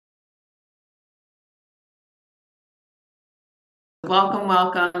Welcome,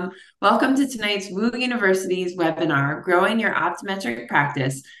 welcome. Welcome to tonight's Wu University's webinar, Growing Your Optometric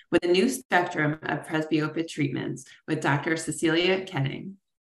Practice with a New Spectrum of Presbyopia Treatments with Dr. Cecilia Koetting.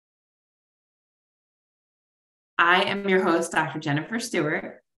 I am your host, Dr. Jennifer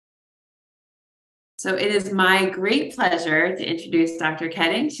Stewart. So it is my great pleasure to introduce Dr.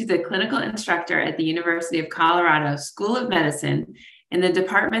 Koetting. She's a clinical instructor at the University of Colorado School of Medicine in the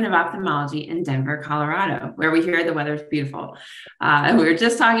Department of Ophthalmology in Denver, Colorado, where we hear the weather is beautiful. We were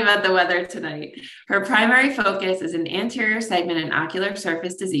just talking about the weather tonight. Her primary focus is in anterior segment and ocular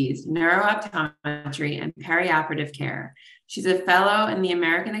surface disease, neurooptometry, and perioperative care. She's a fellow in the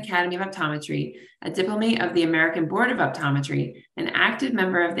American Academy of Optometry, a diplomate of the American Board of Optometry, an active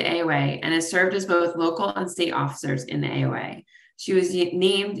member of the AOA, and has served as both local and state officers in the AOA. She was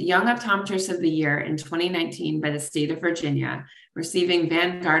named Young Optometrist of the Year in 2019 by the state of Virginia, receiving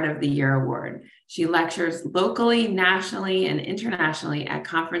Vanguard of the Year award. She lectures locally, nationally, and internationally at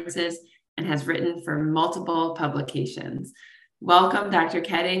conferences and has written for multiple publications. Welcome, Dr.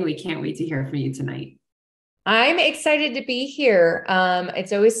 Koetting. We can't wait to hear from you tonight. I'm excited to be here.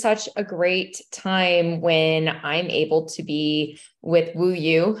 It's always such a great time when I'm able to be with Woo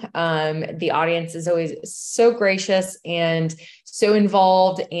U. The audience is always so gracious and so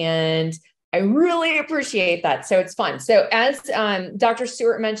involved, and I really appreciate that. So it's fun. So as Dr.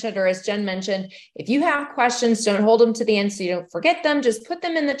 Stewart mentioned, or as Jen mentioned, if you have questions, don't hold them to the end so you don't forget them. Just put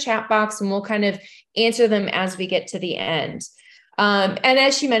them in the chat box and we'll kind of answer them as we get to the end. And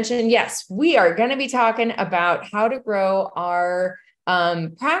as she mentioned, yes, we are going to be talking about how to grow our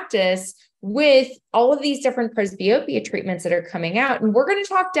practice with all of these different presbyopia treatments that are coming out. And we're going to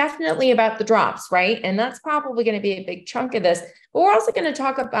talk definitely about the drops, right? And that's probably going to be a big chunk of this. But we're also going to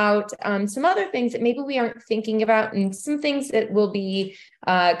talk about some other things that maybe we aren't thinking about, and some things that will be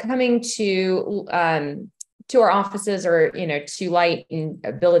coming to our offices, or, to light and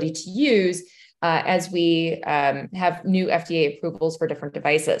ability to use as we have new FDA approvals for different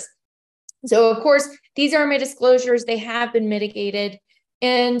devices. So, of course, these are my disclosures. They have been mitigated.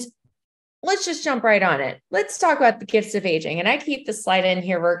 And let's just jump right on it. Let's talk about the gifts of aging. And I keep the slide in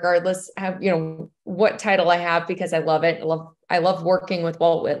here regardless of, what title I have, because I love it. I love working with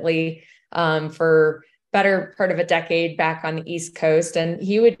Walt Whitley for better part of a decade back on the East Coast. And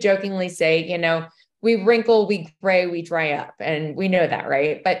he would jokingly say, we wrinkle, we gray, we dry up. And we know that,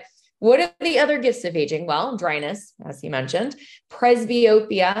 right? But what are the other gifts of aging? Well, dryness, as he mentioned,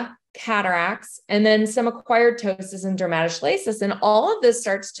 presbyopia, cataracts, and then some acquired ptosis and dermatoschlesis. And all of this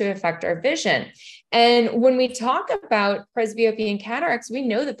starts to affect our vision. And when we talk about presbyopia and cataracts, we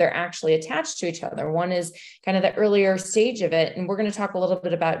know that they're actually attached to each other. One is kind of the earlier stage of it. And we're going to talk a little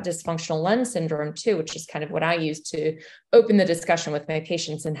bit about dysfunctional lens syndrome too, which is kind of what I use to open the discussion with my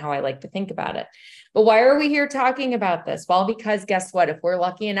patients and how I like to think about it. But why are we here talking about this? Well, because guess what? If we're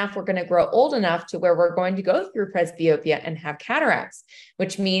lucky enough, we're going to grow old enough to where we're going to go through presbyopia and have cataracts,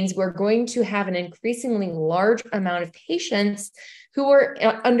 which means we're going to have an increasingly large amount of patients who are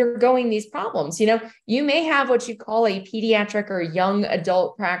undergoing these problems. You may have what you call a pediatric or young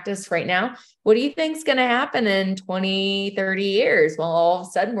adult practice right now. What do you think is going to happen in 20, 30 years? Well, all of a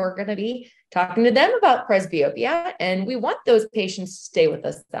sudden, we're going to be talking to them about presbyopia, and we want those patients to stay with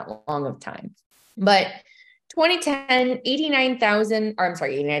us that long of time. But 2010,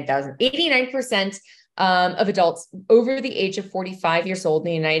 89% of adults over the age of 45 years old in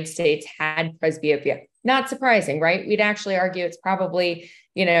the United States had presbyopia. Not surprising, right? We'd actually argue it's probably,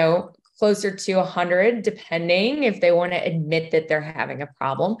 closer to 100, depending if they want to admit that they're having a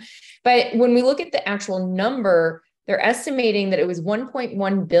problem. But when we look at the actual number, they're estimating that it was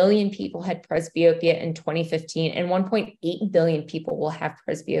 1.1 billion people had presbyopia in 2015, and 1.8 billion people will have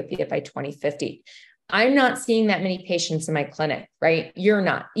presbyopia by 2050. I'm not seeing that many patients in my clinic, right? You're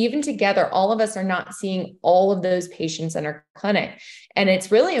not. Even together, all of us are not seeing all of those patients in our clinic. And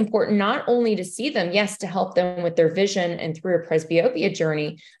it's really important not only to see them, yes, to help them with their vision and through a presbyopia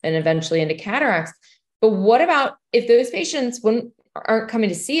journey and eventually into cataracts. But what about if those patients aren't coming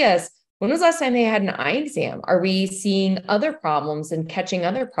to see us? When was the last time they had an eye exam? Are we seeing other problems and catching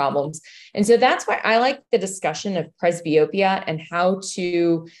other problems? And so that's why I like the discussion of presbyopia and how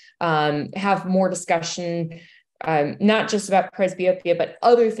to have more discussion, not just about presbyopia, but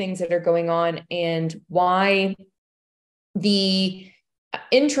other things that are going on, and why the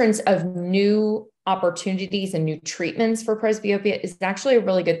entrance of new opportunities and new treatments for presbyopia is actually a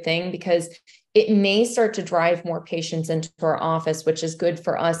really good thing, because it may start to drive more patients into our office, which is good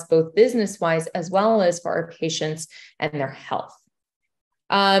for us, both business-wise, as well as for our patients and their health.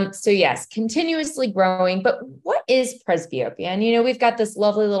 So yes, continuously growing, but what is presbyopia? And, we've got this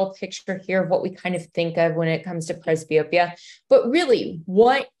lovely little picture here of what we kind of think of when it comes to presbyopia, but really,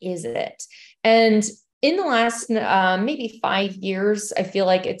 what is it? And in the last maybe 5 years, I feel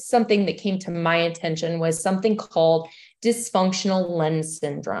like it's something that came to my attention was something called dysfunctional lens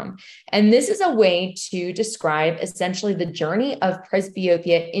syndrome. And this is a way to describe essentially the journey of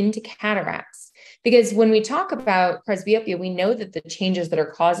presbyopia into cataracts. Because when we talk about presbyopia, we know that the changes that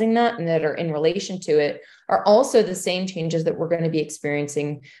are causing that and that are in relation to it are also the same changes that we're going to be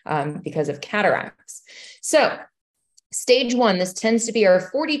experiencing because of cataracts. So stage one, this tends to be our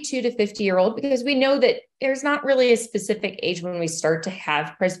 42 to 50-year-old, because we know that there's not really a specific age when we start to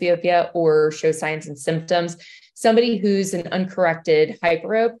have presbyopia or show signs and symptoms. Somebody who's an uncorrected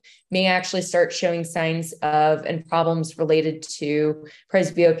hyperope may actually start showing signs of and problems related to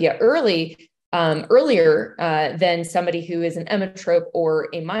presbyopia earlier than somebody who is an emmetrope or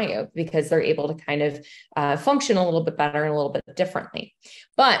a myope, because they're able to kind of function a little bit better and a little bit differently.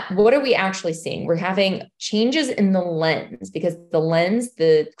 But what are we actually seeing? We're having changes in the lens, because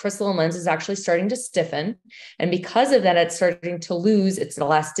the crystalline lens is actually starting to stiffen. And because of that, it's starting to lose its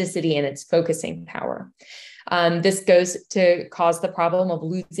elasticity and its focusing power. This goes to cause the problem of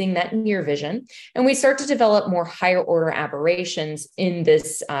losing that near vision. And we start to develop more higher order aberrations in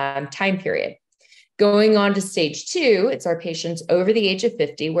this time period. Going on to stage two, it's our patients over the age of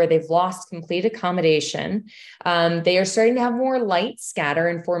 50 where they've lost complete accommodation. They are starting to have more light scatter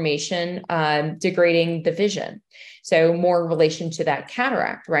and formation, degrading the vision. So more in relation to that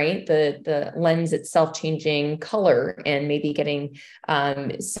cataract, right? The lens itself changing color and maybe getting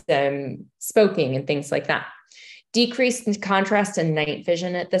some spoking and things like that. Decreased in contrast and night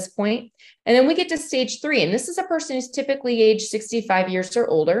vision at this point. And then we get to stage three. And this is a person who's typically age 65 years or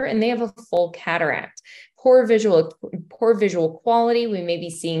older, and they have a full cataract. Poor visual quality. We may be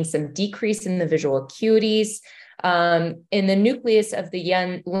seeing some decrease in the visual acuities. And the nucleus of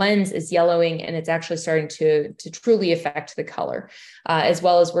the lens is yellowing, and it's actually starting to truly affect the color, as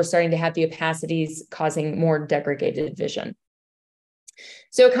well as we're starting to have the opacities causing more degraded vision.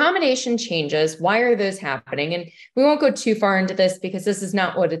 So accommodation changes, why are those happening? And we won't go too far into this because this is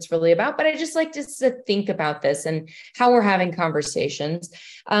not what it's really about, but I just like to think about this and how we're having conversations.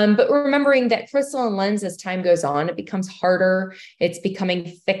 But remembering that crystalline lens, as time goes on, it becomes harder, it's becoming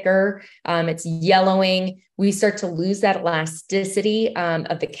thicker, it's yellowing. We start to lose that elasticity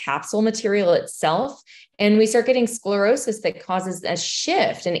of the capsule material itself. And we start getting sclerosis that causes a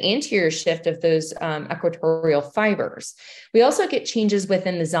shift, an anterior shift of those equatorial fibers. We also get changes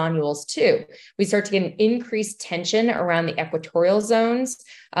within the zonules too. We start to get an increased tension around the equatorial zones.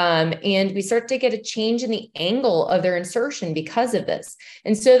 And we start to get a change in the angle of their insertion because of this.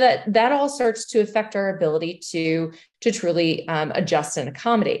 And so that all starts to affect our ability to truly adjust and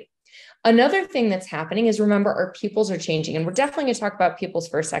accommodate. Another thing that's happening is, remember, our pupils are changing. And we're definitely going to talk about pupils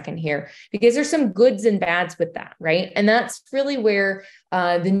for a second here, because there's some goods and bads with that, right? And that's really where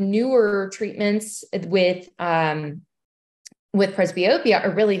the newer treatments with presbyopia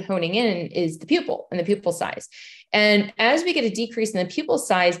are really honing in, is the pupil and the pupil size. And as we get a decrease in the pupil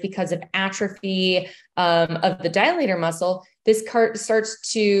size because of atrophy of the dilator muscle, this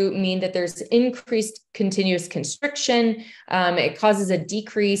starts to mean that there's increased continuous constriction. It causes a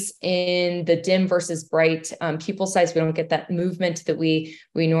decrease in the dim versus bright pupil size. We don't get that movement that we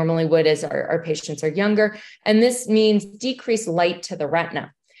normally would as our patients are younger. And this means decreased light to the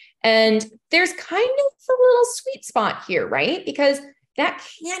retina. And there's kind of a little sweet spot here, right? Because that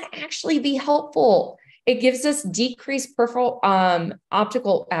can actually be helpful. It gives us decreased peripheral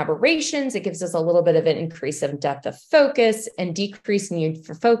optical aberrations. It gives us a little bit of an increase of depth of focus and decreased need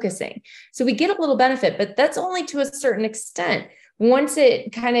for focusing. So we get a little benefit, but that's only to a certain extent. Once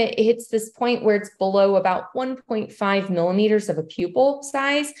it kind of hits this point where it's below about 1.5 millimeters of a pupil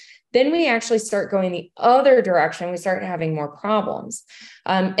size, then we actually start going the other direction. We start having more problems.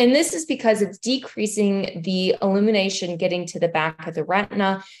 And this is because it's decreasing the illumination getting to the back of the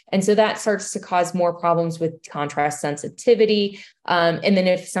retina. And so that starts to cause more problems with contrast sensitivity. And then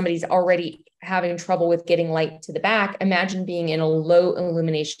if somebody's already having trouble with getting light to the back, imagine being in a low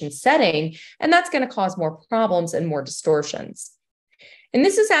illumination setting, and that's going to cause more problems and more distortions. And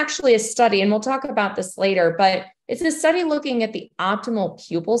this is actually a study, and we'll talk about this later, but it's a study looking at the optimal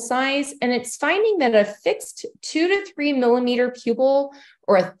pupil size, and it's finding that a fixed 2 to 3 millimeter pupil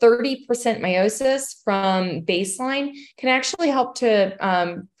or a 30% miosis from baseline can actually help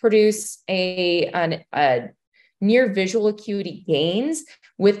to produce a near visual acuity gains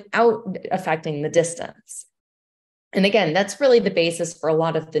without affecting the distance. And again, that's really the basis for a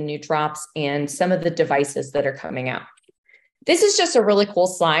lot of the new drops and some of the devices that are coming out. This is just a really cool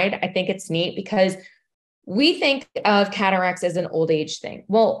slide. I think it's neat because we think of cataracts as an old age thing.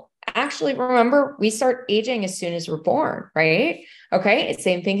 Well, actually, remember, we start aging as soon as we're born, right? Okay.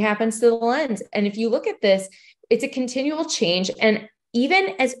 Same thing happens to the lens. And if you look at this, it's a continual change. And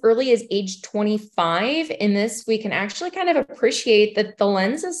even as early as age 25 in this, we can actually kind of appreciate that the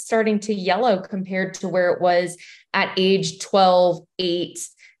lens is starting to yellow compared to where it was at age 12, 8,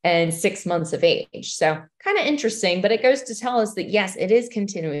 and 6 months of age. So kind of interesting, but it goes to tell us that yes, it is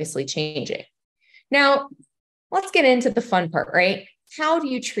continuously changing. Now, let's get into the fun part, right? How do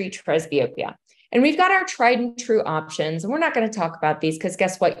you treat presbyopia? And we've got our tried and true options. And we're not going to talk about these because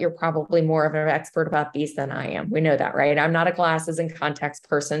guess what? You're probably more of an expert about these than I am. We know that, right? I'm not a glasses and contacts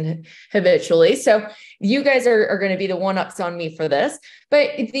person habitually. So you guys are going to be the one-ups on me for this.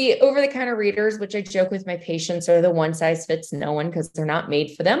 But the over-the-counter readers, which I joke with my patients, are the one size fits no one because they're not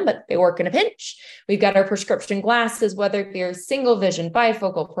made for them, but they work in a pinch. We've got our prescription glasses, whether they're single vision,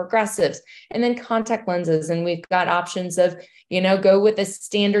 bifocal, progressives, and then contact lenses. And we've got options of, go with a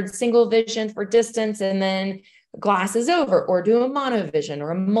standard single vision for distance and then glasses over, or do a monovision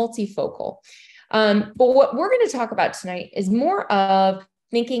or a multifocal. But what we're going to talk about tonight is more of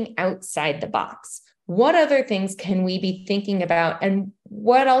thinking outside the box. What other things can we be thinking about? And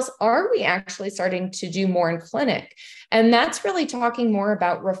what else are we actually starting to do more in clinic? And that's really talking more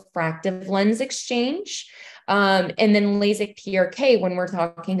about refractive lens exchange. And then LASIK PRK when we're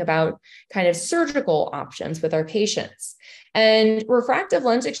talking about kind of surgical options with our patients. And refractive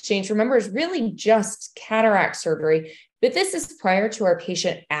lens exchange, remember, is really just cataract surgery, but this is prior to our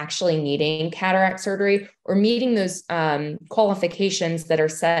patient actually needing cataract surgery or meeting those qualifications that are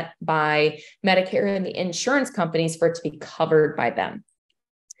set by Medicare and the insurance companies for it to be covered by them.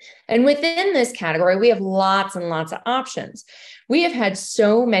 And within this category, we have lots and lots of options. We have had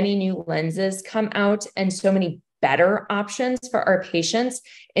so many new lenses come out and so many better options for our patients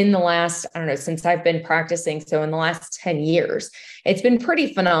in the last, since I've been practicing. So in the last 10 years, it's been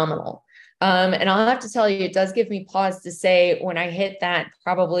pretty phenomenal. And I'll have to tell you, it does give me pause to say when I hit that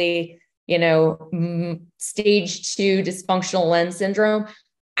probably, stage 2 dysfunctional lens syndrome,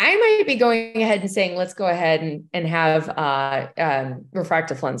 I might be going ahead and saying, let's go ahead and have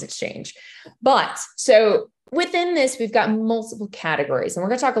refractive lens exchange. But so within this, we've got multiple categories, and we're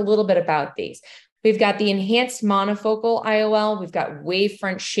going to talk a little bit about these. We've got the enhanced monofocal IOL. We've got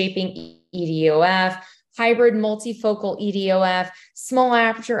wavefront shaping EDOF, hybrid multifocal EDOF, small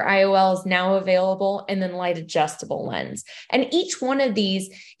aperture IOL is now available, and then light adjustable lens. And each one of these,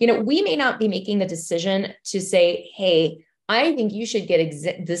 we may not be making the decision to say, hey, I think you should get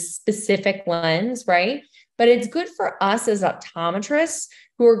this specific lens, right? But it's good for us as optometrists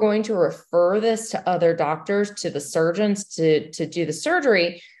who are going to refer this to other doctors, to the surgeons to do the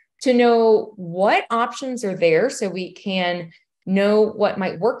surgery, to know what options are there so we can know what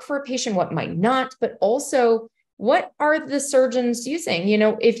might work for a patient, what might not, but also what are the surgeons using?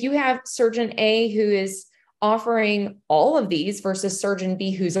 If you have surgeon A who is offering all of these versus surgeon B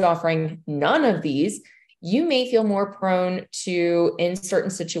who's offering none of these, you may feel more prone to, in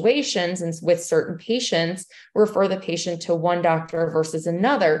certain situations and with certain patients, refer the patient to one doctor versus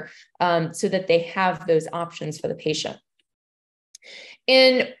another so that they have those options for the patient.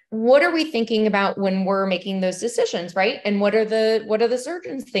 And what are we thinking about when we're making those decisions, right? And what are the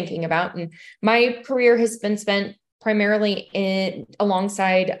surgeons thinking about? And my career has been spent primarily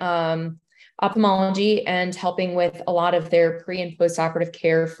alongside ophthalmology and helping with a lot of their pre and post-operative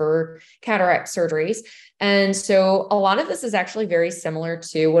care for cataract surgeries. And so a lot of this is actually very similar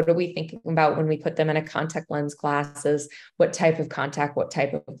to what are we thinking about when we put them in a contact lens glasses, what type of contact, what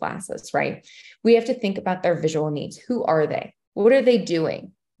type of glasses, right? We have to think about their visual needs. Who are they? What are they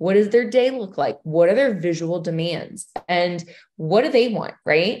doing? What does their day look like? What are their visual demands? And what do they want,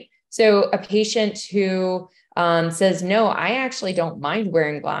 right? So a patient who says, no, I actually don't mind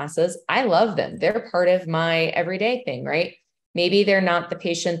wearing glasses. I love them. They're part of my everyday thing, right? Maybe they're not the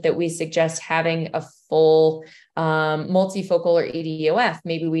patient that we suggest having a full multifocal or EDOF.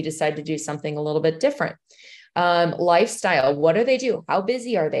 Maybe we decide to do something a little bit different. Lifestyle, what do they do? How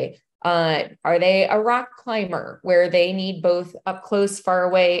busy are they? Are they a rock climber where they need both up close, far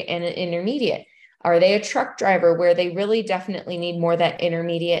away, and an intermediate? Are they a truck driver where they really definitely need more that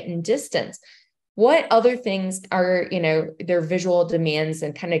intermediate and distance? What other things are, their visual demands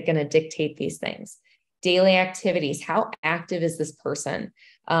and kind of going to dictate these things? Daily activities. How active is this person?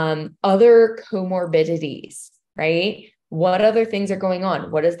 Other comorbidities, right? What other things are going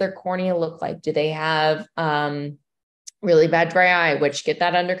on? What does their cornea look like? Do they have really bad dry eye, which get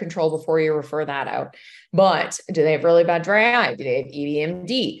that under control before you refer that out? But do they have really bad dry eye? Do they have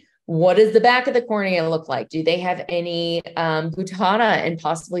EDMD? What does the back of the cornea look like? Do they have any guttata and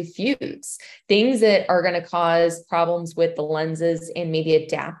possibly fuse? Things that are going to cause problems with the lenses and maybe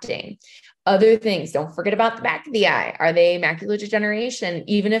adapting. Other things, don't forget about the back of the eye. Are they macular degeneration,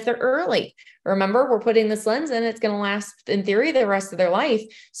 even if they're early? Remember, we're putting this lens in, it's going to last, in theory, the rest of their life.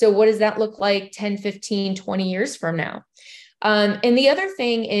 So what does that look like 10, 15, 20 years from now? And the other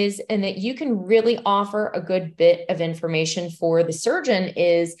thing is, and that you can really offer a good bit of information for the surgeon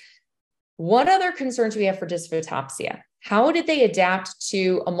is, what other concerns we have for dysphotopsia? How did they adapt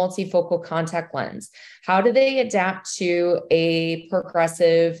to a multifocal contact lens? How do they adapt to a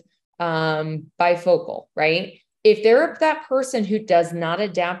progressive bifocal, right? If they're that person who does not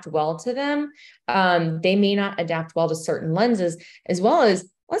adapt well to them, they may not adapt well to certain lenses, as well as,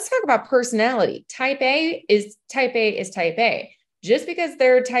 let's talk about personality. Type A is type A. Just because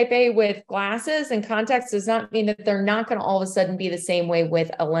they're type A with glasses and contacts does not mean that they're not going to all of a sudden be the same way with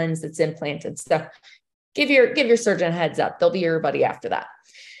a lens that's implanted. So give your surgeon a heads up. They'll be your buddy after that.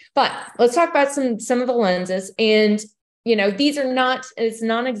 But let's talk about some of the lenses. And, these are not, it's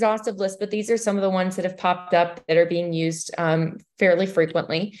non-exhaustive list, but these are some of the ones that have popped up that are being used fairly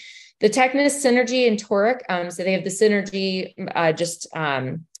frequently. The Tecnis Synergy and Toric. So they have the Synergy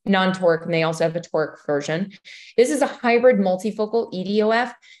non-toric, and they also have a toric version. This is a hybrid multifocal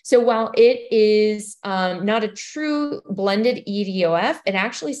EDOF. So while it is not a true blended EDOF, it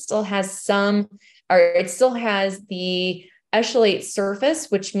actually still has it still has the eschalate surface,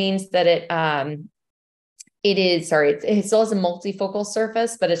 which means that it still has a multifocal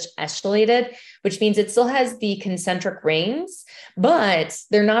surface, but it's eschalated, which means it still has the concentric rings, but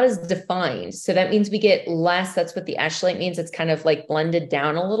they're not as defined. So that means we get less. That's what the eschalate means. It's kind of like blended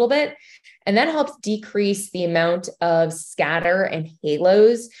down a little bit. And that helps decrease the amount of scatter and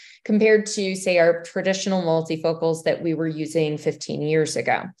halos compared to, say, our traditional multifocals that we were using 15 years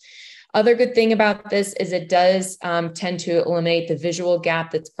ago. Other good thing about this is it does tend to eliminate the visual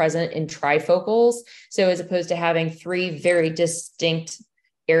gap that's present in trifocals. So as opposed to having three very distinct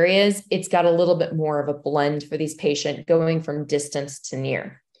areas, it's got a little bit more of a blend for these patients going from distance to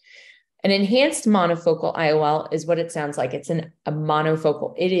near. An enhanced monofocal IOL is what it sounds like. It's a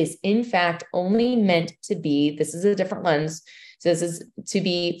monofocal. It is, in fact, only meant to be, this is a different lens. So this is to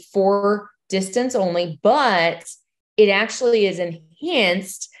be for distance only, but it actually is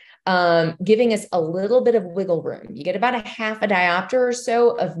enhanced, giving us a little bit of wiggle room. You get about a half a diopter or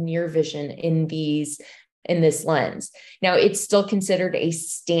so of near vision in this lens. Now, it's still considered a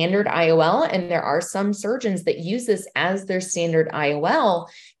standard IOL, and there are some surgeons that use this as their standard IOL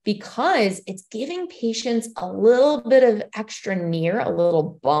because it's giving patients a little bit of extra near, a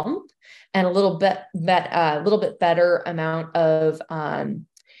little bump, and a little bit better amount of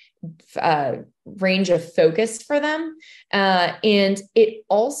range of focus for them. And it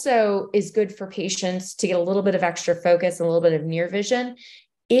also is good for patients to get a little bit of extra focus, a little bit of near vision,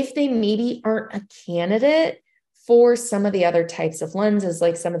 if they maybe aren't a candidate for some of the other types of lenses,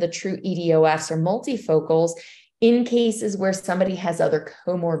 like some of the true EDOFs or multifocals, in cases where somebody has other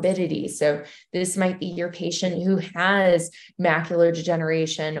comorbidities. So this might be your patient who has macular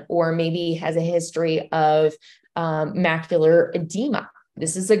degeneration, or maybe has a history of macular edema.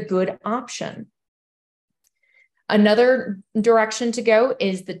 This is a good option. Another direction to go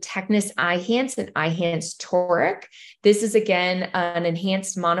is the Tecnis Eyehance and Eyehance Toric. This is, again, an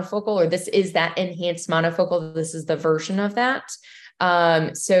enhanced monofocal, or this is that enhanced monofocal. This is the version of that.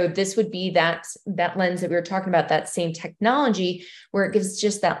 So this would be that lens that we were talking about, that same technology, where it gives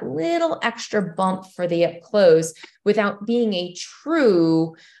just that little extra bump for the up close without being a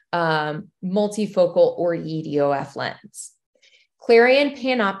true multifocal or EDOF lens. Clarion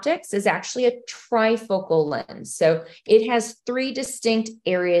Panoptix is actually a trifocal lens. So it has three distinct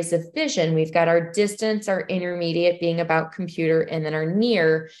areas of vision. We've got our distance, our intermediate being about computer, and then our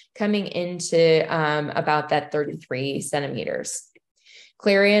near coming into about that 33 centimeters.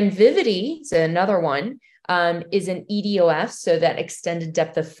 Clarion Vivity is another one, is an EDOF, so that extended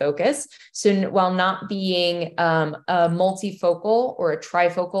depth of focus. So while not being a multifocal or a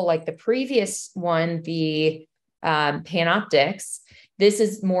trifocal like the previous one, the Panoptix, this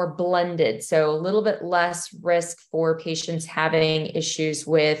is more blended. So a little bit less risk for patients having issues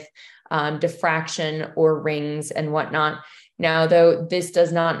with diffraction or rings and whatnot. Now, though, this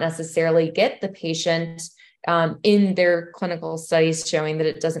does not necessarily get the patient in their clinical studies showing that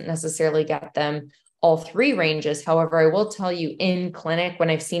it doesn't necessarily get them all three ranges. However, I will tell you, in clinic, when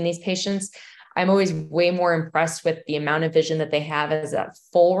I've seen these patients, I'm always way more impressed with the amount of vision that they have as a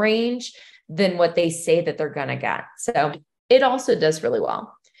full range than what they say that they're going to get. So it also does really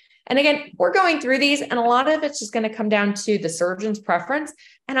well. And again, we're going through these, and a lot of it's just going to come down to the surgeon's preference.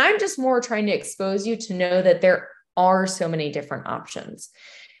 And I'm just more trying to expose you to know that there are so many different options.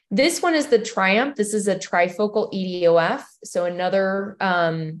 This one is the Triumph. This is a trifocal EDOF. So another,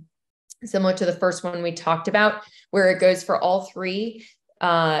 similar to the first one we talked about, where it goes for all three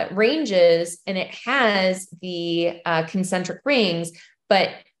ranges, and it has the concentric rings, but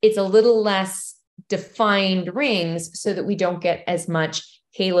it's a little less defined rings so that we don't get as much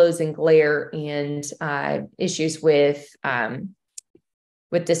halos and glare and issues with dysphotopsia.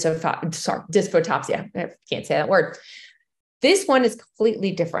 I can't say that word. This one is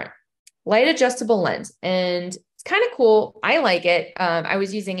completely different. Light adjustable lens. And it's kind of cool. I like it. I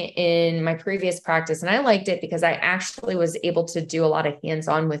was using it in my previous practice, and I liked it because I actually was able to do a lot of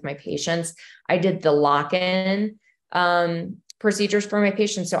hands-on with my patients. I did the lock-in procedures for my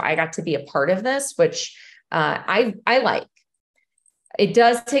patients. So I got to be a part of this, which I like. It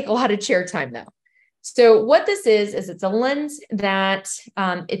does take a lot of chair time though. So what this is it's a lens that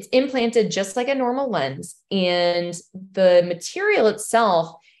it's implanted just like a normal lens, and the material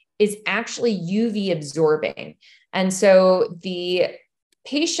itself is actually UV absorbing. And so the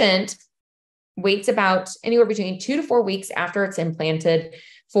patient waits about anywhere between 2 to 4 weeks after it's implanted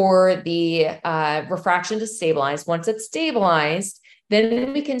for the refraction to stabilize. Once it's stabilized,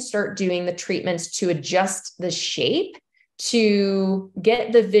 then we can start doing the treatments to adjust the shape to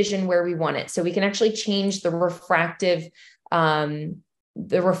get the vision where we want it. So we can actually change the refractive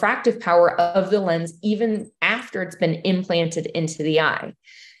power of the lens even after it's been implanted into the eye.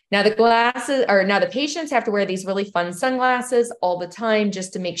 Now the patients have to wear these really fun sunglasses all the time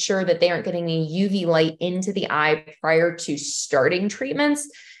just to make sure that they aren't getting any UV light into the eye prior to starting treatments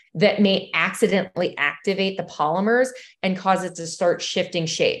that may accidentally activate the polymers and cause it to start shifting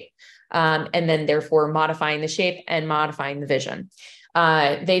shape. And then therefore modifying the shape and modifying the vision.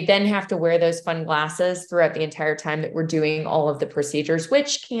 They then have to wear those fun glasses throughout the entire time that we're doing all of the procedures,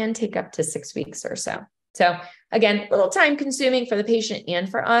 which can take up to 6 weeks or so. So again, a little time consuming for the patient and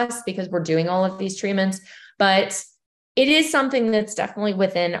for us because we're doing all of these treatments, but it is something that's definitely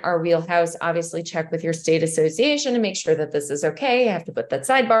within our wheelhouse. Obviously check with your state association to make sure that this is okay. I have to put that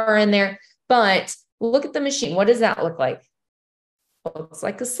sidebar in there, but look at the machine. What does that look like? Looks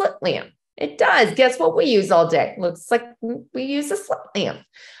like a slit lamp. It does. Guess what we use all day? Looks like we use a slit lamp.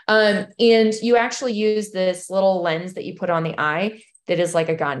 And you actually use this little lens that you put on the eye that is like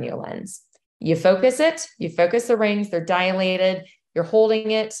a gonio lens. You focus it, you focus the rings, they're dilated, you're holding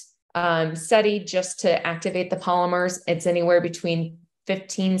it steady just to activate the polymers. It's anywhere between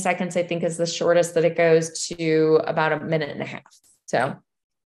 15 seconds, I think is the shortest that it goes, to about 1.5 minutes. So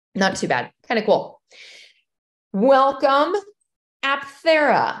not too bad. Kind of cool. Welcome.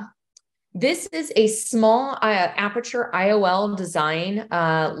 Apthera. This is a small aperture IOL design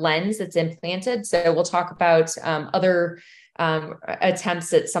lens that's implanted. So we'll talk about other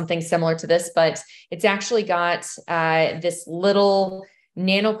attempts at something similar to this, but it's actually got this little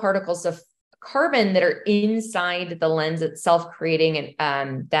nanoparticles of carbon that are inside the lens itself, creating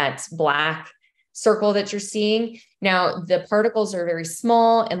that black circle that you're seeing. Now, the particles are very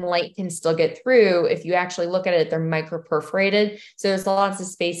small and light can still get through. If you actually look at it, they're microperforated. So there's lots of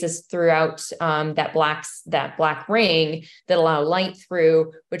spaces throughout that black ring that allow light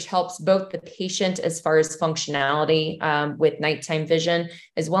through, which helps both the patient as far as functionality with nighttime vision,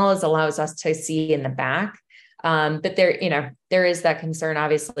 as well as allows us to see in the back. But there is that concern,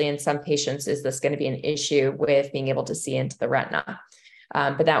 obviously, in some patients, is this going to be an issue with being able to see into the retina?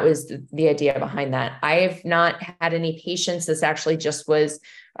 But that was the idea behind that. I have not had any patients. This actually just was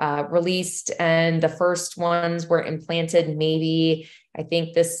released, and the first ones were implanted. Maybe, I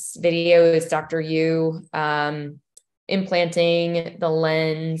think this video is Dr. Yu implanting the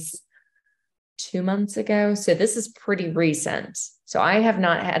lens 2 months ago. So this is pretty recent. So I have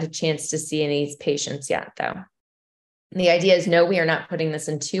not had a chance to see any patients yet, though. The idea is, no, we are not putting this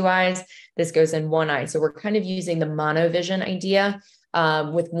in 2 eyes. This goes in 1 eye. So we're kind of using the monovision idea,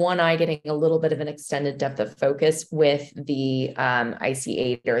 with 1 eye getting a little bit of an extended depth of focus with the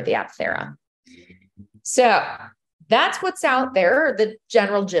IC8 or the Apthera. So that's what's out there, the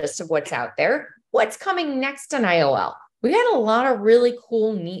general gist of what's out there. What's coming next in IOL? We got a lot of really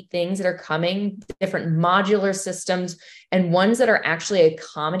cool, neat things that are coming, different modular systems, and ones that are actually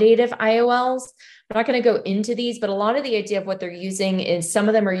accommodative IOLs. I'm not going to go into these, but a lot of the idea of what they're using is, some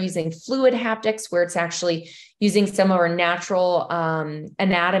of them are using fluid haptics, where it's actually using some of our natural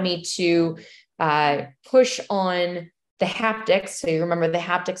anatomy to push on the haptics. So you remember the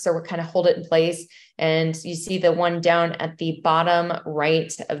haptics are what kind of hold it in place. And you see the one down at the bottom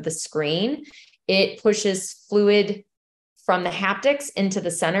right of the screen. It pushes fluid from the haptics into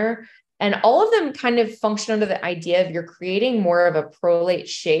the center. And all of them kind of function under the idea of you're creating more of a prolate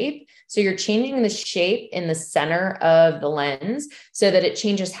shape. So you're changing the shape in the center of the lens so that it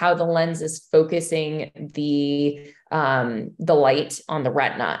changes how the lens is focusing the light on the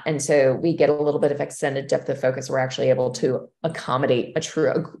retina. And so we get a little bit of extended depth of focus. We're actually able to accommodate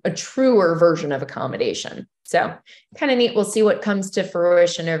a truer version of accommodation. So kind of neat. We'll see what comes to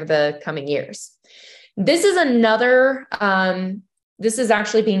fruition over the coming years. This is another, this is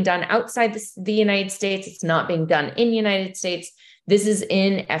actually being done outside the United States. It's not being done in the United States. This is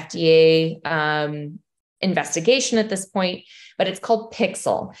in FDA investigation at this point, but it's called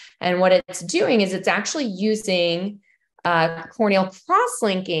Pixel. And what it's doing is it's actually using corneal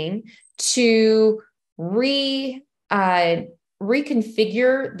cross-linking to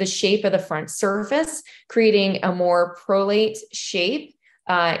reconfigure the shape of the front surface, creating a more prolate shape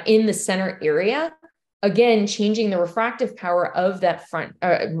in the center area. Again, changing the refractive power of that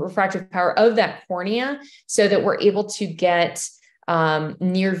cornea so that we're able to get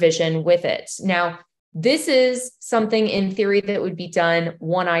near vision with it. Now, this is something in theory that would be done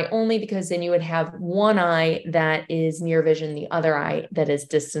one eye only, because then you would have one eye that is near vision, the other eye that is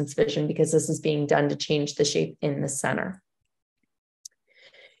distance vision, because this is being done to change the shape in the center.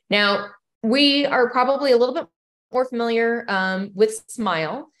 Now, we are probably a little bit more familiar with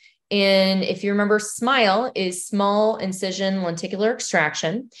SMILE. And if you remember, SMILE is small incision lenticular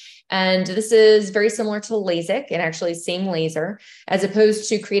extraction. And this is very similar to LASIK, and actually same laser. As opposed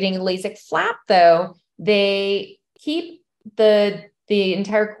to creating a LASIK flap, though, they keep the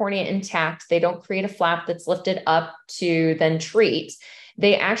entire cornea intact. They don't create a flap that's lifted up to then treat.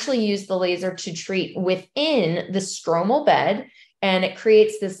 They actually use the laser to treat within the stromal bed, and it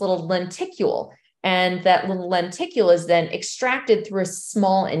creates this little lenticule. And that little lenticule is then extracted through a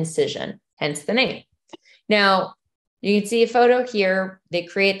small incision, hence the name. Now, you can see a photo here. They're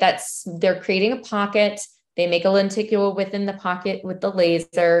creating a pocket. They make a lenticule within the pocket with the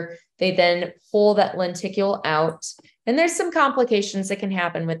laser. They then pull that lenticule out. And there's some complications that can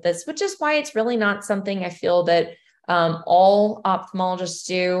happen with this, which is why it's really not something I feel that all ophthalmologists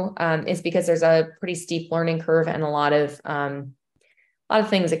do, is because there's a pretty steep learning curve and a lot of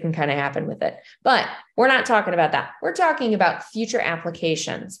things that can kind of happen with it. But we're not talking about that. We're talking about future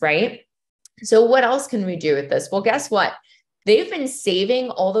applications, right? So what else can we do with this? Well, guess what? They've been saving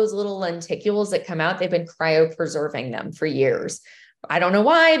all those little lenticules that come out. They've been cryopreserving them for years. I don't know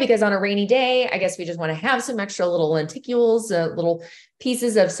why, because on a rainy day, I guess we just want to have some extra little lenticules, little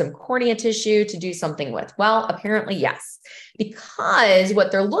pieces of some cornea tissue to do something with. Well, apparently, yes, because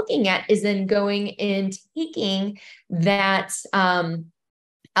what they're looking at is then going and taking that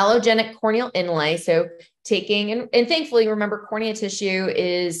allogenic corneal inlay. So taking, and thankfully, remember, cornea tissue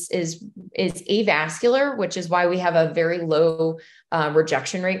is avascular, which is why we have a very low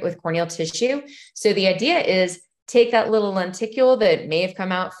rejection rate with corneal tissue. So the idea is take that little lenticule that may have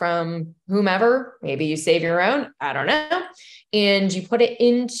come out from whomever, maybe you save your own, I don't know, and you put it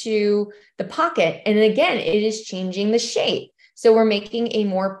into the pocket. And again, it is changing the shape. So we're making a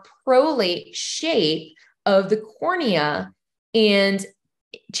more prolate shape of the cornea and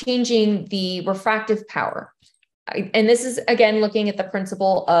changing the refractive power. And this is, again, looking at the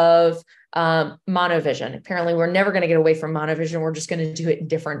principle of monovision. Apparently, we're never going to get away from monovision. We're just going to do it in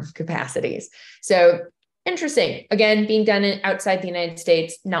different capacities. So interesting. Again, being done outside the United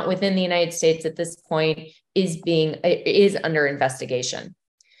States, not within the United States at this point, is under investigation.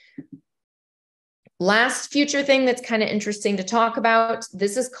 Last future thing that's kind of interesting to talk about.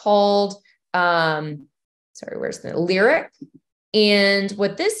 This is called, where's the lyric? And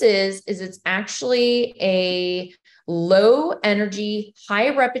what this is it's actually a low energy,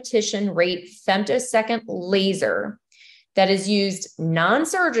 high repetition rate femtosecond laser that is used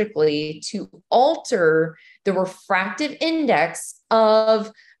non-surgically to alter the refractive index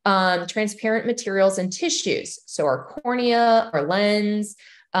of transparent materials and tissues. So our cornea, our lens,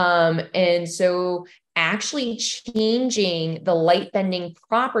 and so actually changing the light bending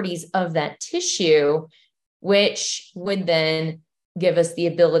properties of that tissue, which would then give us the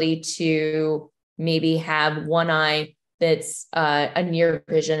ability to maybe have one eye that's a near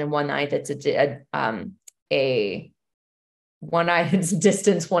vision and one eye that's one eye that's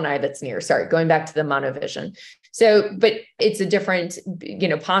distance, one eye that's near. Sorry, going back to the monovision. So, but it's a different,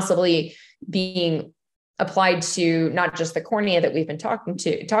 possibly being applied to not just the cornea that we've been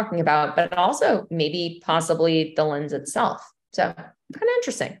talking about, but also maybe possibly the lens itself. So kind of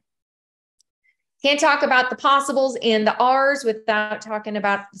interesting. Can't talk about the possibles and the R's without talking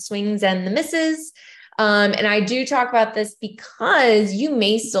about the swings and the misses. And I do talk about this because you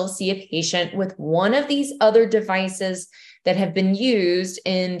may still see a patient with one of these other devices that have been used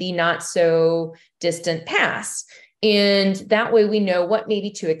in the not so distant past. And that way we know what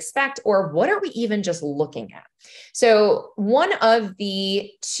maybe to expect, or what are we even just looking at. So one of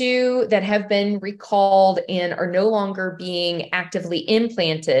the two that have been recalled and are no longer being actively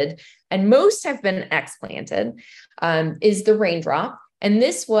implanted, and most have been explanted, is the raindrop. And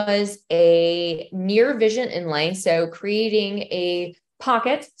this was a near vision inlay. So creating a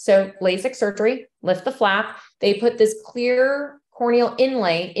pocket. So LASIK surgery, lift the flap. They put this clear corneal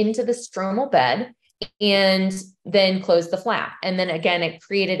inlay into the stromal bed and then close the flap. And then again, it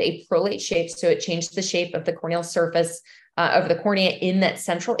created a prolate shape. So it changed the shape of the corneal surface of the cornea in that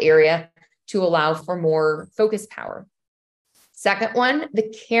central area to allow for more focus power. Second one,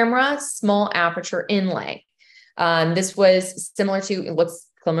 the camera small aperture inlay. This was similar to, it looks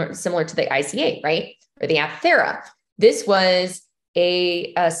similar to the IC8, right? Or the Apthera. This was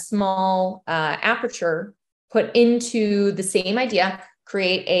a small aperture put into the same idea,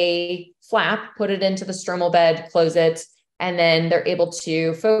 create a flap, put it into the stromal bed, close it, and then they're able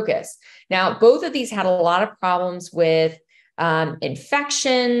to focus. Now, both of these had a lot of problems with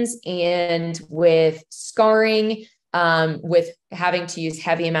infections and with scarring, with having to use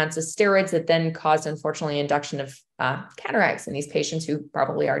heavy amounts of steroids that then caused, unfortunately, induction of cataracts in these patients who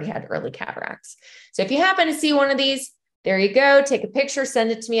probably already had early cataracts. So if you happen to see one of these, there you go. Take a picture,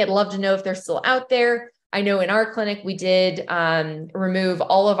 send it to me. I'd love to know if they're still out there. I know in our clinic, we did remove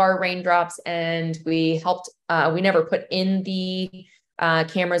all of our raindrops, and we helped, we never put in the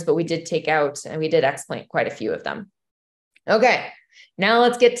cameras, but we did take out, and we did explant quite a few of them. Okay, now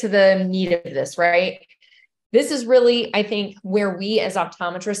let's get to the meat of this, right? This is really, I think, where we as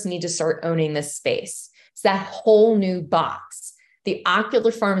optometrists need to start owning this space. It's that whole new box, the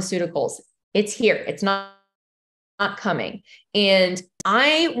ocular pharmaceuticals. It's here. It's not coming. And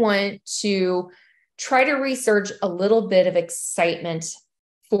I want to try to research a little bit of excitement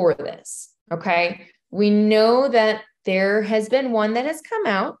for this. Okay. We know that there has been one that has come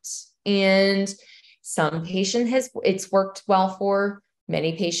out, and some patient it's worked well for,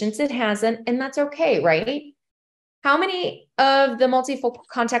 many patients it hasn't, and that's okay, right? How many of the multifocal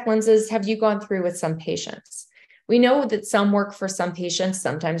contact lenses have you gone through with some patients? We know that some work for some patients.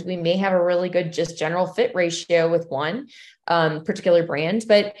 Sometimes we may have a really good just general fit ratio with one particular brand,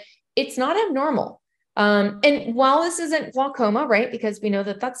 but it's not abnormal. And while this isn't glaucoma, right, because we know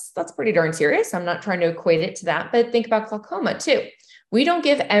that that's pretty darn serious. I'm not trying to equate it to that, but think about glaucoma too. We don't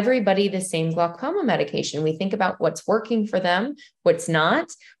give everybody the same glaucoma medication. We think about what's working for them, what's not.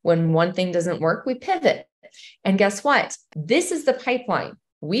 When one thing doesn't work, we pivot. And guess what? This is the pipeline.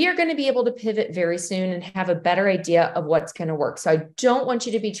 We are going to be able to pivot very soon and have a better idea of what's going to work. So I don't want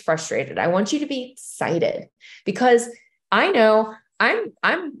you to be frustrated. I want you to be excited, because I know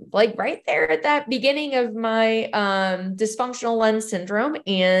I'm like right there at that beginning of my dysfunctional lens syndrome,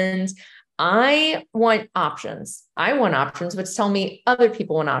 and I want options. I want options, which tell me other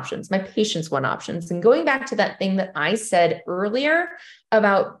people want options. My patients want options. And going back to that thing that I said earlier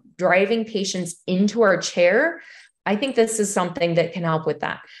about driving patients into our chair, I think this is something that can help with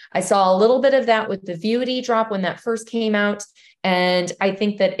that. I saw a little bit of that with the Vuity drop when that first came out. And I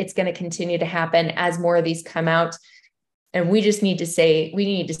think that it's going to continue to happen as more of these come out. And we just need to stay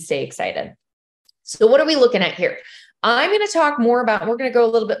excited. So what are we looking at here? I'm going to talk more about, we're going to go a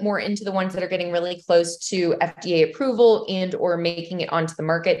little bit more into the ones that are getting really close to FDA approval and or making it onto the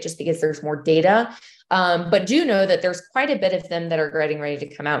market, just because there's more data. But do know that there's quite a bit of them that are getting ready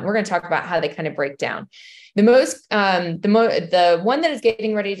to come out. And we're going to talk about how they kind of break down. The one that is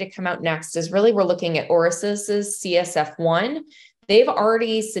getting ready to come out next is really, we're looking at Oris's CSF1. They've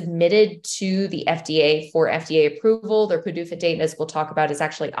already submitted to the FDA for FDA approval. Their PDUFA date, as we'll talk about, is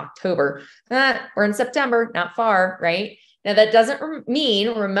actually October. We're in September, not far, right? Now, that doesn't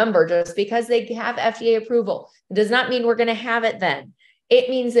mean, remember, just because they have FDA approval, it does not mean we're going to have it then. It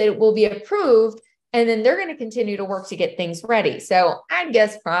means that it will be approved, and then they're going to continue to work to get things ready. So I'd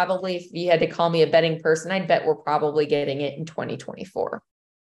guess probably, if you had to call me a betting person, I'd bet we're probably getting it in 2024.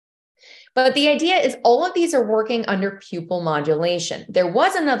 But the idea is all of these are working under pupil modulation. There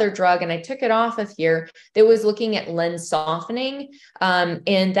was another drug, and I took it off of here, that was looking at lens softening.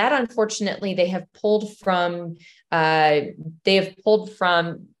 And that, unfortunately, they have pulled from FDA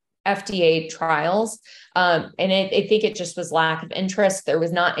trials. And I think it just was lack of interest. There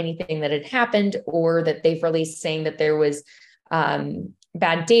was not anything that had happened or that they've released saying that there was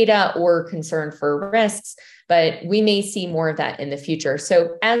bad data or concern for risks, but we may see more of that in the future.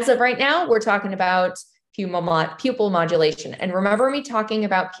 So as of right now, we're talking about pupil modulation. And remember me talking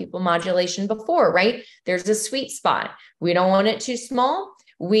about pupil modulation before, right? There's a sweet spot. We don't want it too small.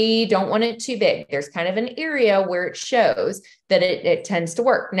 We don't want it too big. There's kind of an area where it shows that it tends to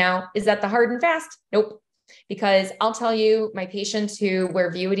work. Now, is that the hard and fast? Nope. Because I'll tell you, my patients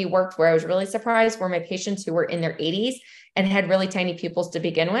where Vuity worked, where I was really surprised, were my patients who were in their 80s and had really tiny pupils to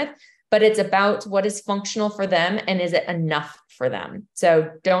begin with. But it's about what is functional for them and is it enough for them?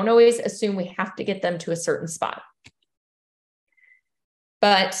 So don't always assume we have to get them to a certain spot.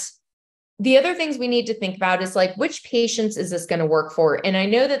 But the other things we need to think about is like, which patients is this going to work for? And I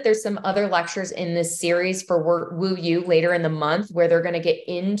know that there's some other lectures in this series for Woo You later in the month where they're going to get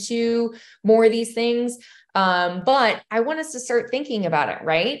into more of these things. But I want us to start thinking about it,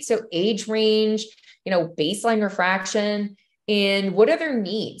 right? So age range, baseline refraction, and what are their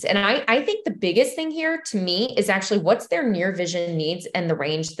needs? And I think the biggest thing here to me is actually what's their near vision needs and the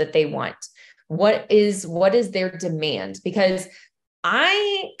range that they want. What is their demand? Because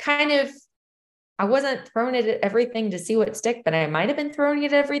I wasn't throwing it at everything to see what stick, but I might have been throwing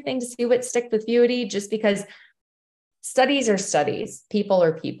it at everything to see what stick with Vuity, just because studies are studies, people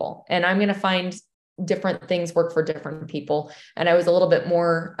are people. And I'm going to find different things work for different people. And I was a little bit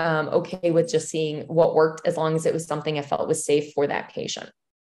more okay with just seeing what worked as long as it was something I felt was safe for that patient.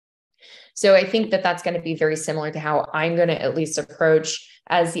 So I think that that's going to be very similar to how I'm going to at least approach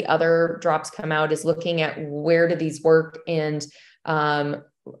as the other drops come out, is looking at where do these work and kind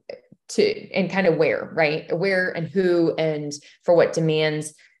of where, right? Where and who and for what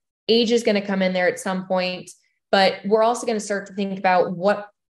demands. Age is going to come in there at some point, but we're also going to start to think about what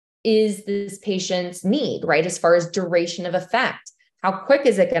is this patient's need, right? As far as duration of effect, how quick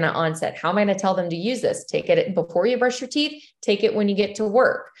is it going to onset? How am I going to tell them to use this? Take it before you brush your teeth, take it when you get to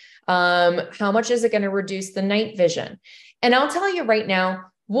work. How much is it going to reduce the night vision? And I'll tell you right now,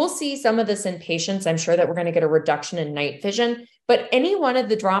 we'll see some of this in patients. I'm sure that we're going to get a reduction in night vision, but any one of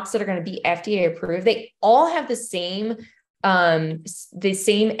the drops that are going to be FDA approved, they all have the same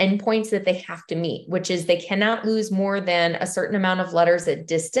endpoints that they have to meet, which is they cannot lose more than a certain amount of letters at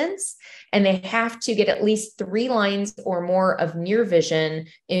distance, and they have to get at least 3 lines or more of near vision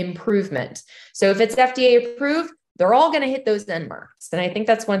improvement. So if it's FDA approved, they're all going to hit those end marks. And I think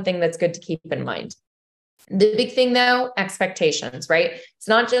that's one thing that's good to keep in mind. The big thing though, expectations, right? It's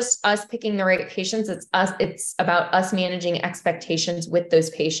not just us picking the right patients. It's about us managing expectations with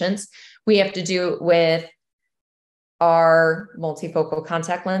those patients. We have to do it with our multifocal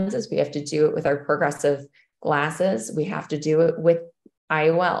contact lenses. We have to do it with our progressive glasses. We have to do it with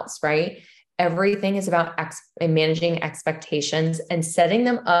IOLs, right? Everything is about managing expectations and setting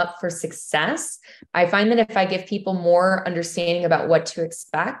them up for success. I find that if I give people more understanding about what to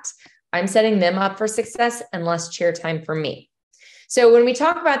expect, I'm setting them up for success and less chair time for me. So when we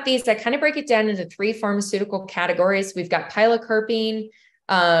talk about these, I kind of break it down into 3 pharmaceutical categories. We've got pilocarpine,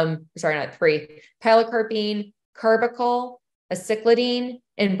 pilocarpine, carbachol, aceclidine,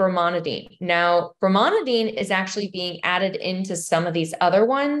 and brimonidine. Now, brimonidine is actually being added into some of these other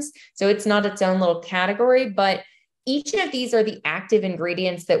ones. So it's not its own little category, but each of these are the active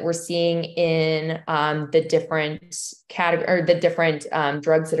ingredients that we're seeing in the different category or the different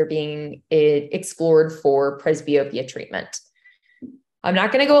drugs that are being explored for presbyopia treatment. I'm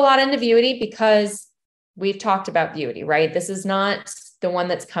not going to go a lot into Vuity because we've talked about Vuity, right? This is not the one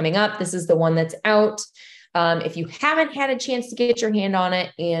that's coming up. This is the one that's out. If you haven't had a chance to get your hand on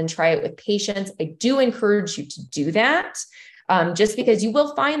it and try it with patients, I do encourage you to do that. Just because you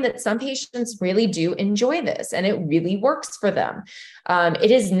will find that some patients really do enjoy this and it really works for them.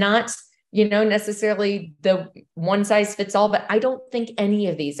 It is not, necessarily the one size fits all, but I don't think any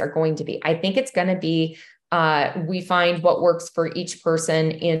of these are going to be. I think it's going to be, we find what works for each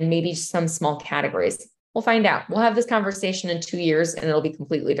person in maybe some small categories. We'll find out. We'll have this conversation in 2 years and it'll be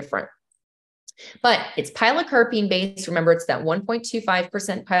completely different. But it's pilocarpine based. Remember, it's that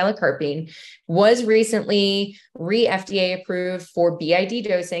 1.25% pilocarpine, was recently FDA approved for BID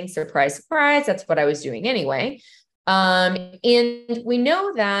dosing. Surprise, surprise. That's what I was doing anyway. And we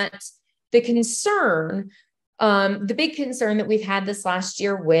know that the big concern that we've had this last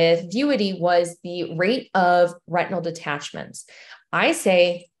year with Vuity was the rate of retinal detachments. I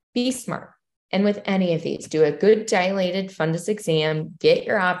say, be smart. And with any of these, do a good dilated fundus exam, get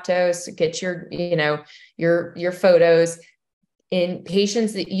your optos, get your photos in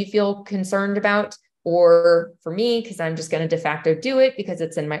patients that you feel concerned about, or for me, because I'm just going to de facto do it because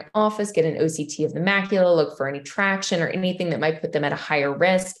it's in my office, get an OCT of the macula, look for any traction or anything that might put them at a higher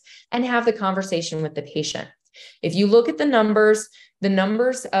risk, and have the conversation with the patient. If you look at the numbers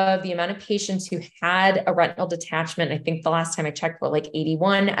of the amount of patients who had a retinal detachment, I think the last time I checked were like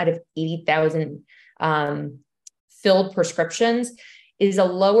 81 out of 80,000 filled prescriptions. is a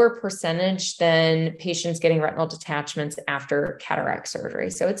lower percentage than patients getting retinal detachments after cataract surgery.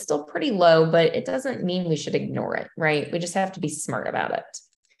 So it's still pretty low, but it doesn't mean we should ignore it, right? We just have to be smart about it.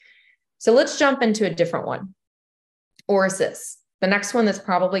 So let's jump into a different one. Orisis, the next one that's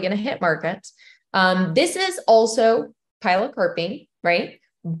probably going to hit market. This is also pilocarpine, right?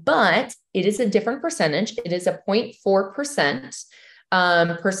 But it is a different percentage. It is a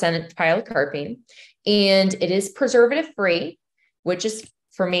 0.4% percentage pilocarpine, and it is preservative free, which is,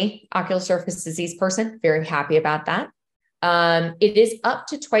 for me, ocular surface disease person, very happy about that. It is up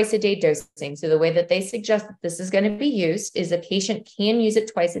to twice a day dosing. So the way that they suggest that this is going to be used is a patient can use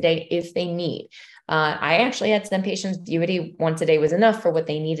it twice a day if they need. I actually had some patients, Vuity once a day was enough for what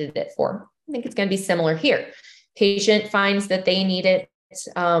they needed it for. I think it's going to be similar here. Patient finds that they need it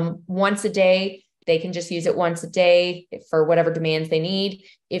once a day. They can just use it once a day for whatever demands they need.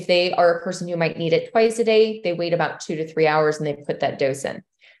 If they are a person who might need it twice a day, they wait about 2 to 3 hours and they put that dose in.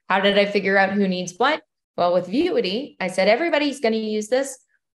 How did I figure out who needs what? Well, with Vuity, I said, everybody's going to use this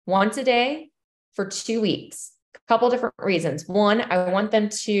once a day for 2 weeks. A couple different reasons. One, I want them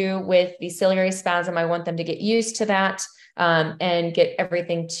to, with the ciliary spasm, I want them to get used to that and get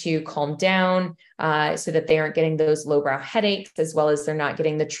everything to calm down so that they aren't getting those lowbrow headaches, as well as they're not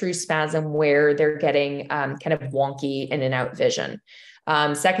getting the true spasm where they're getting kind of wonky in and out vision.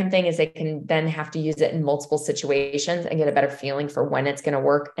 Second thing is they can then have to use it in multiple situations and get a better feeling for when it's going to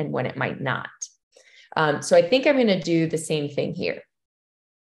work and when it might not. So I think I'm going to do the same thing here.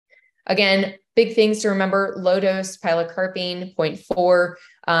 Again, big things to remember: low dose pilocarpine,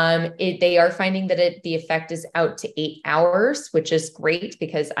 0.4. They are finding that the effect is out to 8 hours, which is great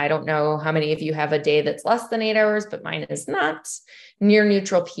because I don't know how many of you have a day that's less than 8 hours, but mine is not. Near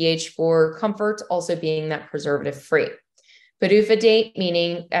neutral pH for comfort, also being that preservative free. PDUFA date,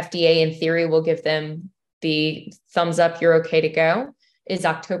 meaning FDA in theory will give them the thumbs up, you're okay to go, is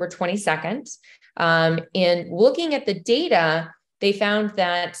October 22nd. And looking at the data, they found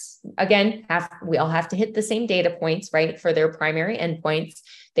that, again, we all have to hit the same data points, right, for their primary endpoints.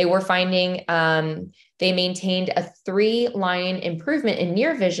 They were finding they maintained a 3-line improvement in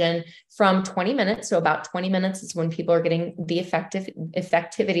near vision from 20 minutes. So about 20 minutes is when people are getting the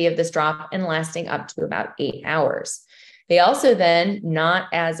effectivity of this drop, and lasting up to about 8 hours. They also then, not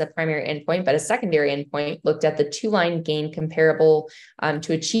as a primary endpoint, but a secondary endpoint, looked at the 2-line gain comparable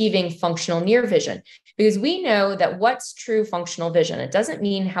to achieving functional near vision. Because we know that what's true functional vision, it doesn't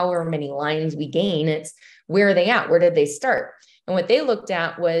mean however many lines we gain, it's where are they at? Where did they start? And what they looked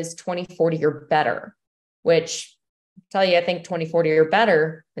at was 20/40 or better, which I tell you, I think 20/40 or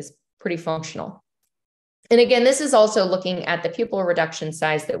better is pretty functional. And again, this is also looking at the pupil reduction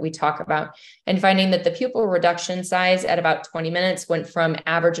size that we talk about and finding that the pupil reduction size at about 20 minutes went from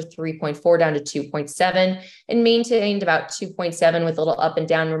average of 3.4 down to 2.7 and maintained about 2.7 with a little up and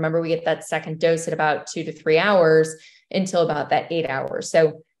down. Remember, we get that second dose at about 2 to 3 hours until about that 8 hours.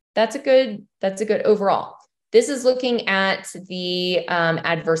 So that's a good overall. This is looking at the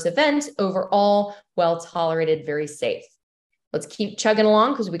adverse event overall, well tolerated, very safe. Let's keep chugging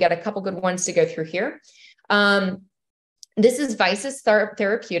along because we got a couple good ones to go through here. This is Vices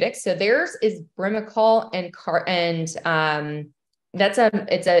Therapeutics. So theirs is Brimacol it's an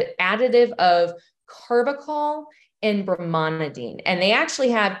additive of carbachol and brimonidine. And they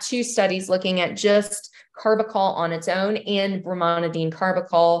actually have 2 studies looking at just carbachol on its own and brimonidine,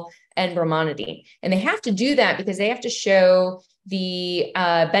 carbachol and brimonidine. And they have to do that because they have to show the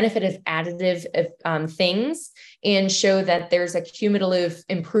benefit of additive things and show that there's a cumulative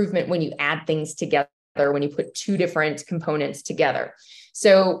improvement when you add things together, when you put 2 different components together.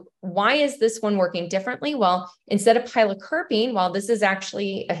 So why is this one working differently? Well, instead of pilocarpine, while this is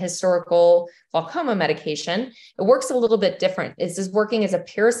actually a historical glaucoma medication, it works a little bit different. This is working as a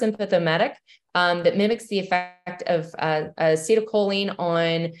parasympathomimetic that mimics the effect of acetylcholine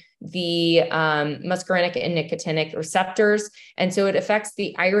on the muscarinic and nicotinic receptors. And so it affects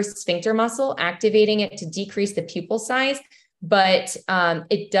the iris sphincter muscle, activating it to decrease the pupil size. But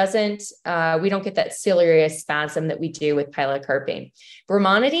it doesn't, we don't get that ciliary spasm that we do with pilocarpine.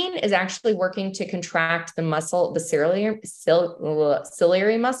 Brimonidine is actually working to contract the muscle, the ciliary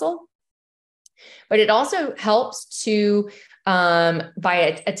muscle, but it also helps to,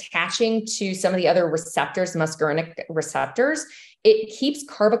 by attaching to some of the other receptors, muscarinic receptors, it keeps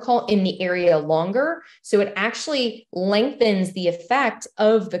carbachol in the area longer. So it actually lengthens the effect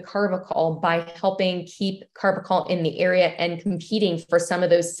of the carbachol by helping keep carbachol in the area and competing for some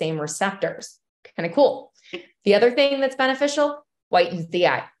of those same receptors. Kind of cool. The other thing that's beneficial, whitens the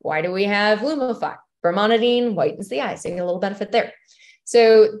eye. Why do we have Lumify? Brimonidine whitens the eye. So you get a little benefit there.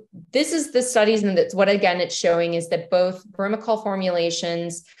 So this is the studies, and that's what, again, it's showing is that both Brimacol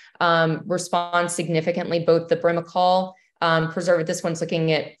formulations respond significantly, both the Brimacol preservative, this one's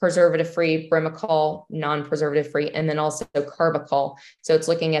looking at preservative-free, Brimacol, non-preservative-free, and then also Carbachol. So it's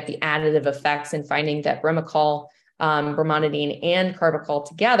looking at the additive effects and finding that Brimacol, bromonidine, and Carbachol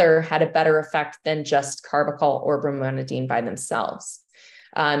together had a better effect than just Carbachol or bromonidine by themselves.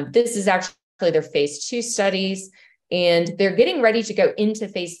 This is actually their phase 2 studies, and they're getting ready to go into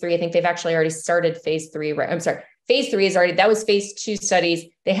phase 3. I think they've actually already started phase 3. Right? I'm sorry, phase 3 is already, that was phase 2 studies.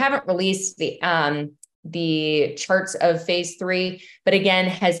 They haven't released the charts of phase 3, but again,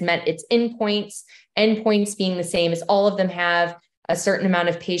 has met its endpoints being the same as all of them have. A certain amount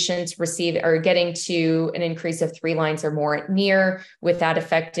of patients receive or getting to an increase of 3 lines or more at near without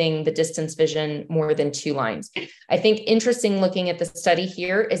affecting the distance vision more than 2 lines. I think interesting looking at the study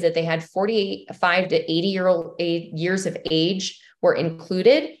here is that they had 45 to 80 years of age were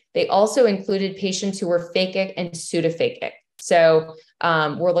included. They also included patients who were phakic and pseudophakic. So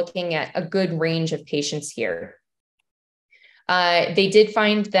we're looking at a good range of patients here. They did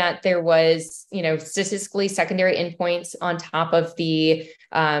find that there was, statistically secondary endpoints on top of the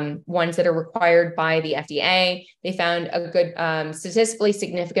ones that are required by the FDA. They found a good statistically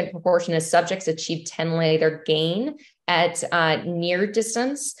significant proportion of subjects achieved 10 letter gain at near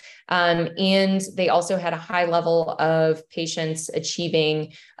distance. And they also had a high level of patients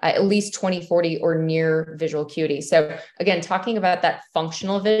achieving at least 20/40 or near visual acuity. So again, talking about that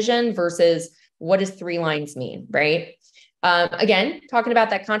functional vision versus what does 3 lines mean, right? Again, talking about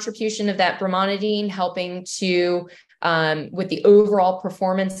that contribution of that bromonidine helping to, with the overall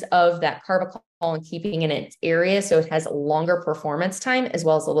performance of that Carbachol and keeping in its area. So it has longer performance time as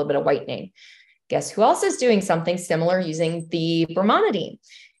well as a little bit of whitening. Guess who else is doing something similar using the bromonidine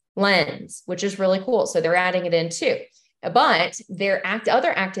lens, which is really cool. So they're adding it in too. But their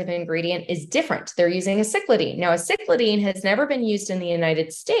other active ingredient is different. They're using aceclidine. Now, aceclidine has never been used in the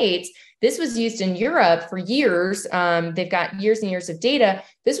United States. This was used in Europe for years. They've got years and years of data.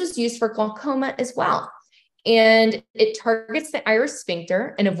 This was used for glaucoma as well. And it targets the iris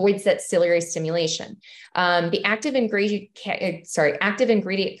sphincter and avoids that ciliary stimulation. The active ingredient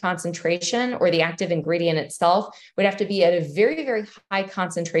concentration, or the active ingredient itself, would have to be at a very, very high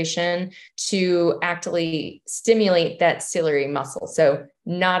concentration to actually stimulate that ciliary muscle. So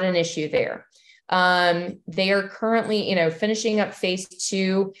not an issue there. They are currently, finishing up phase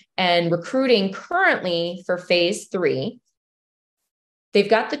 2 and recruiting currently for phase 3. They've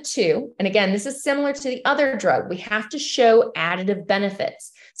got the 2. And again, this is similar to the other drug. We have to show additive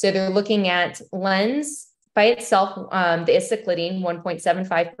benefits. So they're looking at lens by itself, the aceclidine,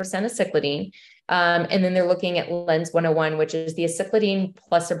 1.75% aceclidine. And then they're looking at lens 101, which is the aceclidine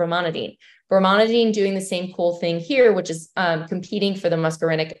plus a bromonidine. Bromonidine doing the same cool thing here, which is competing for the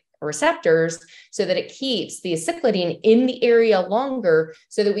muscarinic receptors so that it keeps the aceclidine in the area longer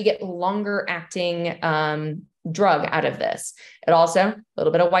so that we get longer acting drug out of this. It also a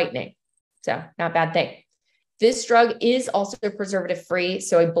little bit of whitening. So not a bad thing. This drug is also preservative free.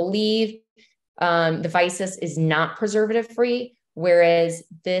 So I believe the Visus is not preservative free, whereas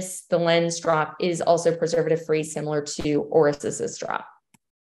the lens drop is also preservative free, similar to Oris's drop.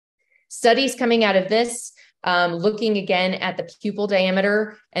 Studies coming out of this, looking again at the pupil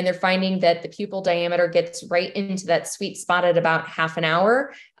diameter, and they're finding that the pupil diameter gets right into that sweet spot at about half an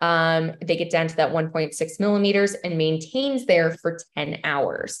hour. They get down to that 1.6 millimeters and maintains there for 10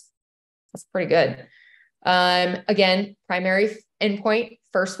 hours. That's pretty good. Again, primary endpoint,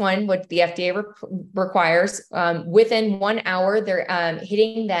 first one, what the FDA requires, within 1 hour, they're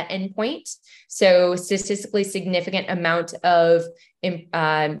hitting that endpoint. So statistically significant amount of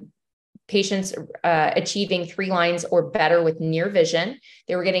patients achieving 3 lines or better with near vision.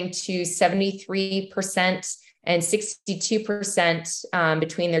 They were getting to 73% and 62%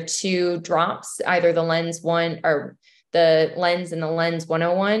 between their 2 drops, either the lens 1 or the lens and the lens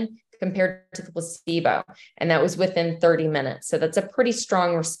 101 compared to the placebo. And that was within 30 minutes. So that's a pretty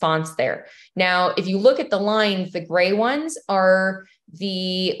strong response there. Now, if you look at the lines, the gray ones are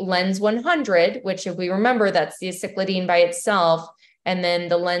the lens 100, which if we remember, that's the aceclidine by itself. And then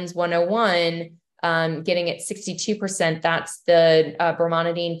the lens 101, getting at 62%, that's the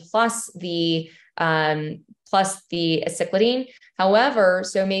bromonidine plus the aceclidine. However,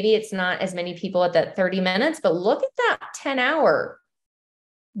 so maybe it's not as many people at that 30 minutes, but look at that 10 hour.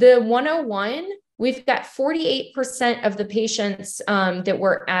 The 101, we've got 48% of the patients that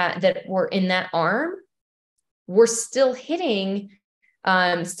were in that arm were still hitting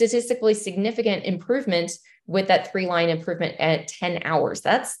statistically significant improvement with that 3-line improvement at 10 hours.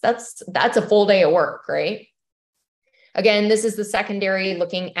 That's a full day of work, right? Again, this is the secondary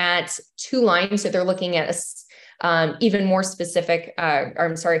looking at 2 lines. So they're looking at a even more specific,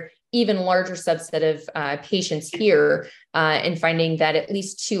 even larger subset of patients here and finding that at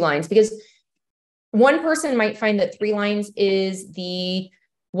least 2 lines, because one person might find that 3 lines is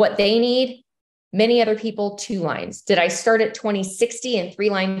what they need. Many other people, 2 lines. Did I start at 20/60 and 3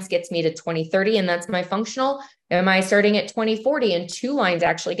 lines gets me to 20/30 and that's my functional? Am I starting at 20/40 and 2 lines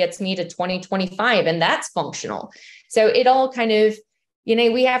actually gets me to 20/25 and that's functional? So it all kind of,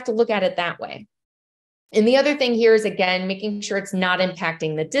 we have to look at it that way. And the other thing here is, again, making sure it's not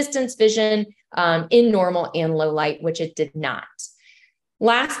impacting the distance vision in normal and low light, which it did not.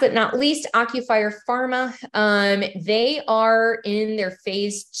 Last but not least, Ocuphire Pharma. They are in their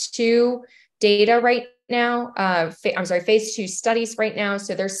phase 2 data right now. Phase 2 studies right now.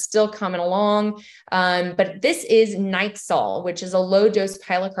 So they're still coming along. But this is Nixol, which is a low dose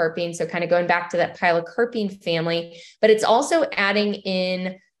pilocarpine. So kind of going back to that pilocarpine family, but it's also adding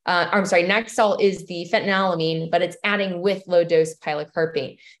in, Nixol is the phenylalanine, but it's adding with low dose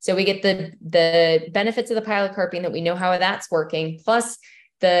pilocarpine. So we get the benefits of the pilocarpine that we know how that's working, plus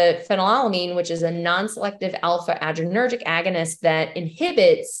the phenylalanine, which is a non-selective alpha adrenergic agonist that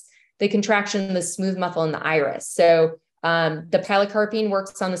inhibits the contraction of the smooth muscle in the iris. So the pilocarpine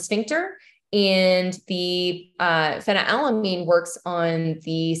works on the sphincter and the phenylalanine works on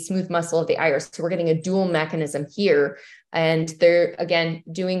the smooth muscle of the iris. So we're getting a dual mechanism here. And they're, again,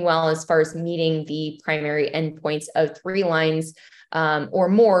 doing well as far as meeting the primary endpoints of 3 lines or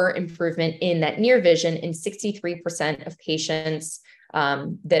more improvement in that near vision in 63% of patients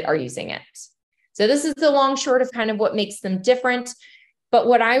that are using it. So this is the long short of kind of what makes them different. But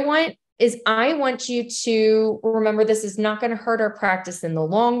what I want you to remember, this is not going to hurt our practice in the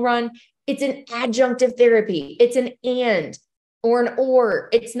long run. It's an adjunctive therapy. It's an and or an or.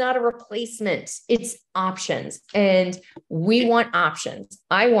 It's not a replacement. It's options. And we want options.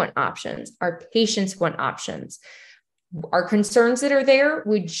 I want options. Our patients want options. Our concerns that are there,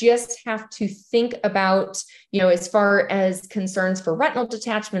 we just have to think about, as far as concerns for retinal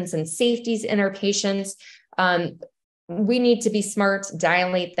detachments and safeties in our patients. We need to be smart,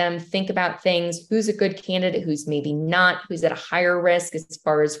 dilate them, think about things, who's a good candidate, who's maybe not, who's at a higher risk as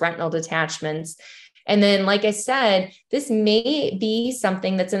far as retinal detachments. And then, like I said, this may be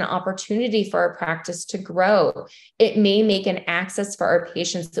something that's an opportunity for our practice to grow. It may make an access for our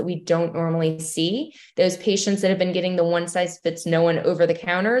patients that we don't normally see, those patients that have been getting the one size fits no one over the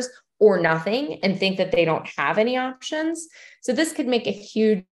counters or nothing and think that they don't have any options. So this could make a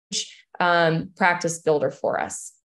huge practice builder for us.